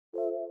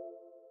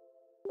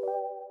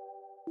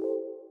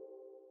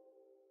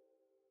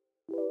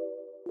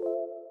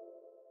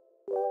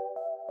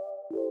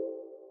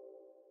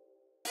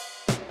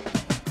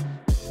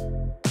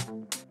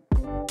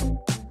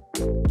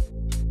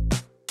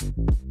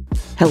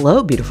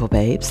Hello, beautiful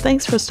babes.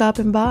 Thanks for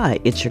stopping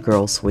by. It's your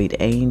girl, Sweet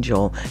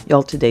Angel.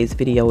 Y'all, today's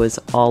video is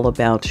all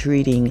about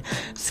treating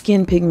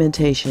skin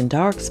pigmentation,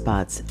 dark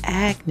spots,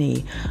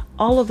 acne,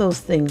 all of those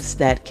things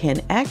that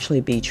can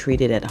actually be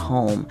treated at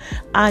home.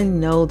 I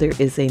know there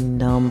is a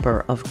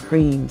number of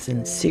creams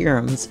and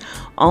serums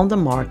on the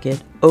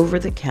market, over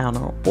the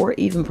counter, or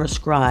even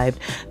prescribed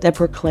that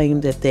proclaim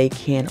that they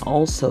can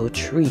also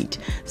treat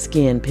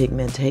skin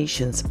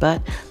pigmentations,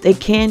 but they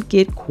can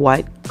get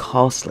quite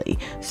costly.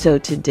 So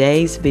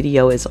today's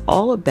video is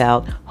all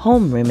about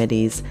home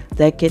remedies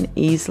that can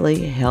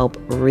easily help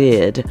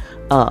rid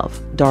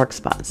of dark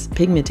spots,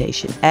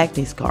 pigmentation,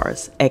 acne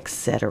scars,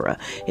 etc.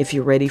 If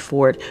you're ready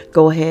for it,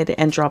 go ahead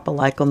and drop a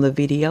like on the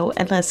video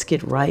and let's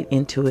get right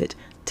into it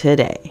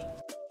today.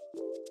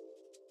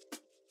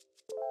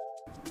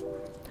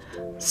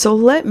 So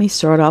let me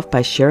start off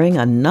by sharing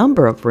a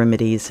number of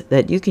remedies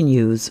that you can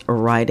use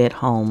right at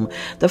home.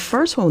 The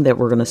first one that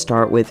we're going to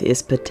start with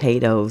is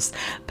potatoes.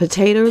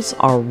 Potatoes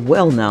are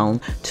well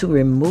known to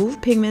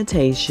remove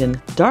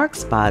pigmentation, dark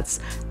spots,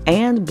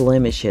 and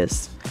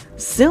blemishes.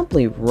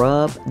 Simply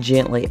rub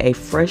gently a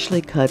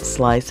freshly cut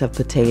slice of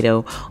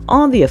potato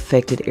on the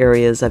affected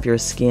areas of your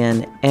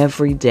skin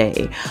every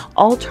day.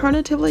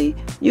 Alternatively,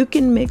 you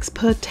can mix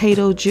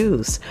potato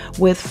juice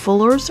with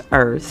Fuller's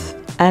Earth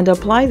and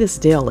apply this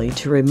daily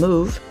to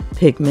remove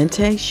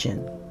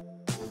pigmentation.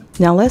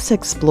 Now let's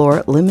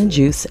explore lemon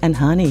juice and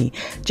honey.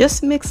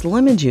 Just mix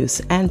lemon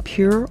juice and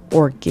pure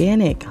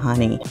organic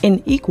honey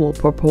in equal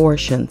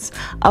proportions.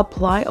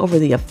 Apply over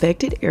the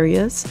affected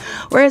areas.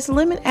 Whereas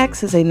lemon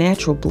acts as a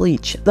natural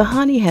bleach, the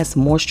honey has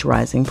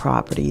moisturizing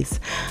properties.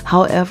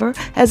 However,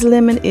 as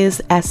lemon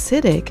is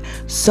acidic,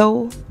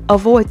 so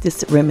avoid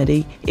this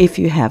remedy if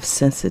you have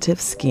sensitive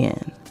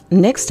skin.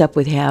 Next up,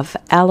 we have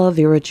aloe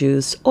vera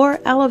juice or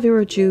aloe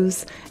vera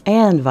juice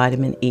and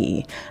vitamin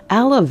E.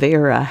 Aloe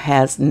vera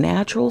has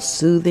natural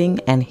soothing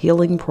and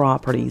healing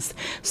properties.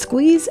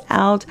 Squeeze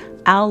out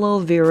aloe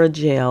vera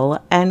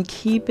gel and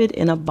keep it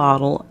in a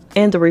bottle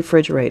in the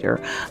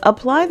refrigerator.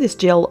 Apply this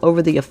gel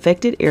over the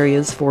affected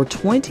areas for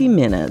 20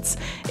 minutes.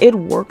 It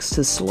works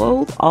to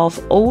slough off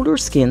older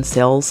skin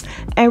cells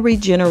and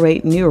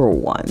regenerate newer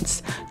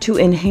ones. To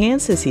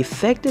enhance its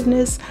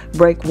effectiveness,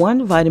 break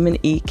one vitamin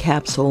E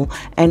capsule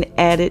and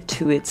add it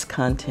to its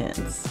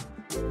contents.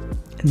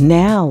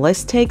 Now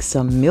let's take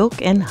some milk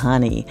and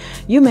honey.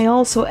 You may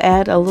also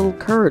add a little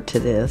curd to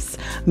this.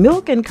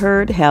 Milk and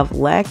curd have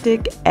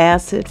lactic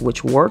acid,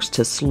 which works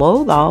to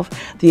slough off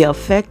the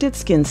affected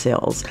skin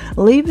cells,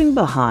 leaving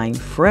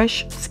behind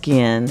fresh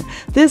skin.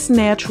 This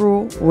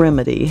natural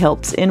remedy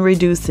helps in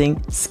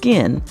reducing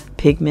skin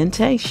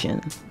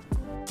pigmentation.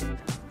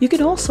 You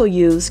can also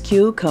use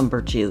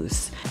cucumber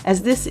juice,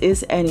 as this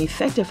is an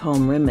effective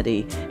home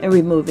remedy in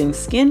removing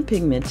skin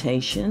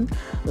pigmentation,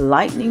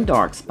 lightening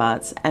dark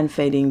spots, and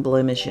fading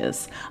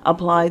blemishes.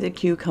 Apply the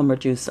cucumber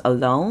juice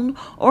alone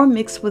or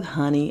mix with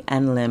honey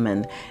and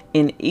lemon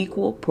in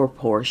equal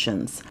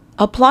proportions.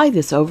 Apply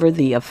this over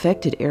the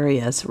affected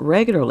areas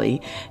regularly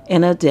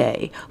in a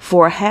day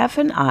for half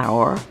an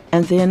hour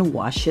and then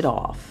wash it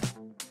off.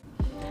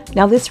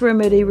 Now this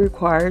remedy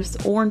requires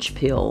orange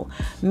peel.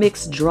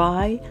 Mix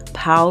dry,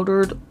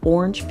 powdered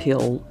orange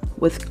peel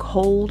with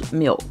cold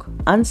milk,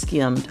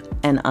 unskimmed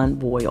and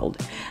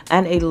unboiled,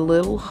 and a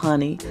little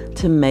honey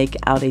to make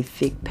out a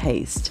thick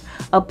paste.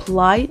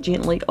 Apply it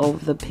gently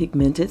over the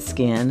pigmented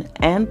skin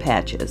and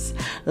patches.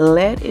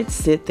 Let it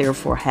sit there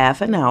for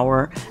half an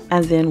hour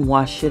and then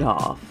wash it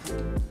off.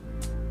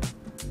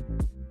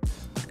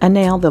 And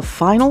now the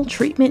final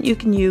treatment you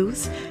can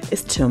use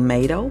is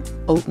tomato,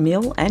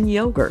 oatmeal, and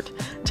yogurt.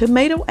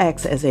 Tomato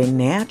acts as a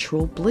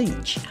natural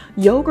bleach.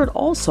 Yogurt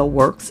also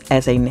works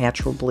as a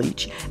natural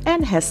bleach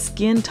and has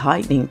skin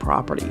tightening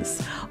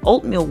properties.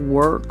 Oatmeal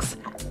works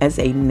as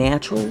a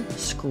natural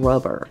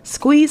scrubber.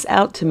 Squeeze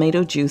out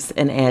tomato juice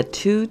and add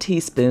 2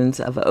 teaspoons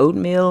of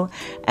oatmeal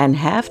and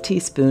half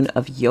teaspoon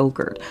of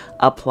yogurt.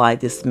 Apply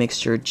this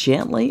mixture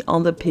gently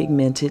on the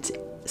pigmented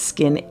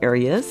skin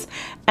areas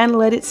and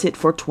let it sit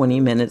for 20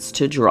 minutes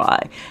to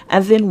dry,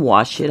 and then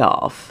wash it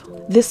off.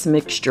 This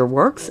mixture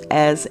works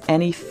as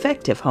an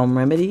effective home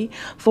remedy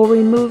for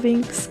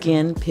removing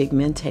skin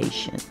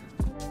pigmentation.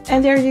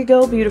 And there you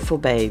go, beautiful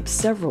babes,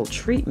 several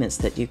treatments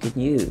that you can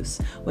use.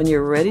 When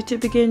you're ready to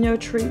begin your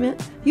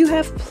treatment, you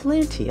have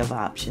plenty of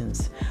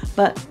options,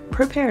 but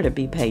prepare to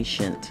be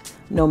patient.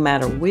 No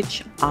matter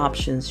which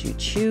options you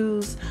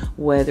choose,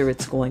 whether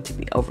it's going to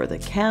be over the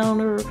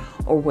counter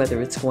or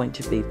whether it's going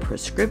to be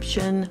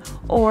prescription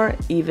or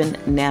even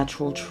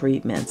natural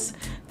treatments,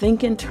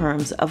 think in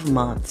terms of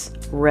months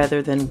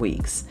rather than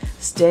weeks.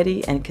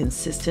 Steady and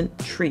consistent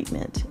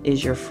treatment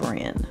is your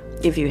friend.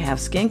 If you have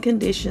skin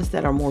conditions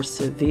that are more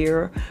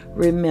severe,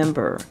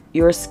 remember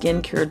your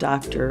skincare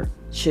doctor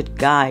should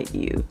guide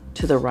you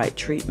to the right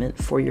treatment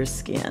for your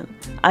skin.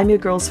 I'm your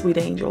girl, Sweet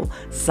Angel,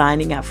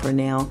 signing out for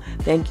now.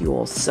 Thank you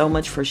all so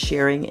much for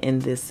sharing in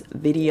this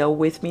video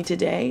with me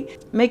today.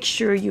 Make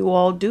sure you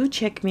all do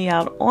check me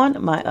out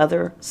on my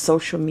other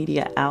social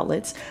media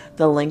outlets.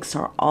 The links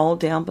are all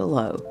down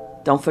below.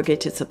 Don't forget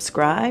to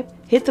subscribe,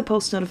 hit the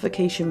post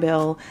notification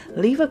bell,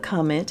 leave a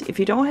comment. If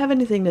you don't have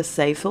anything to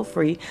say, feel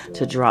free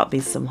to drop me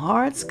some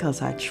hearts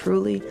because I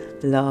truly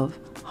love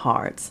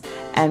hearts.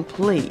 And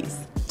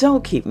please,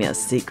 don't keep me a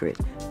secret.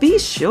 Be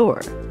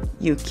sure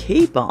you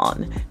keep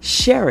on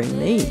sharing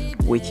me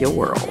with your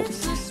world.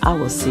 I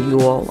will see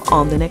you all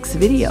on the next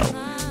video.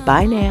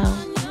 Bye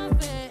now.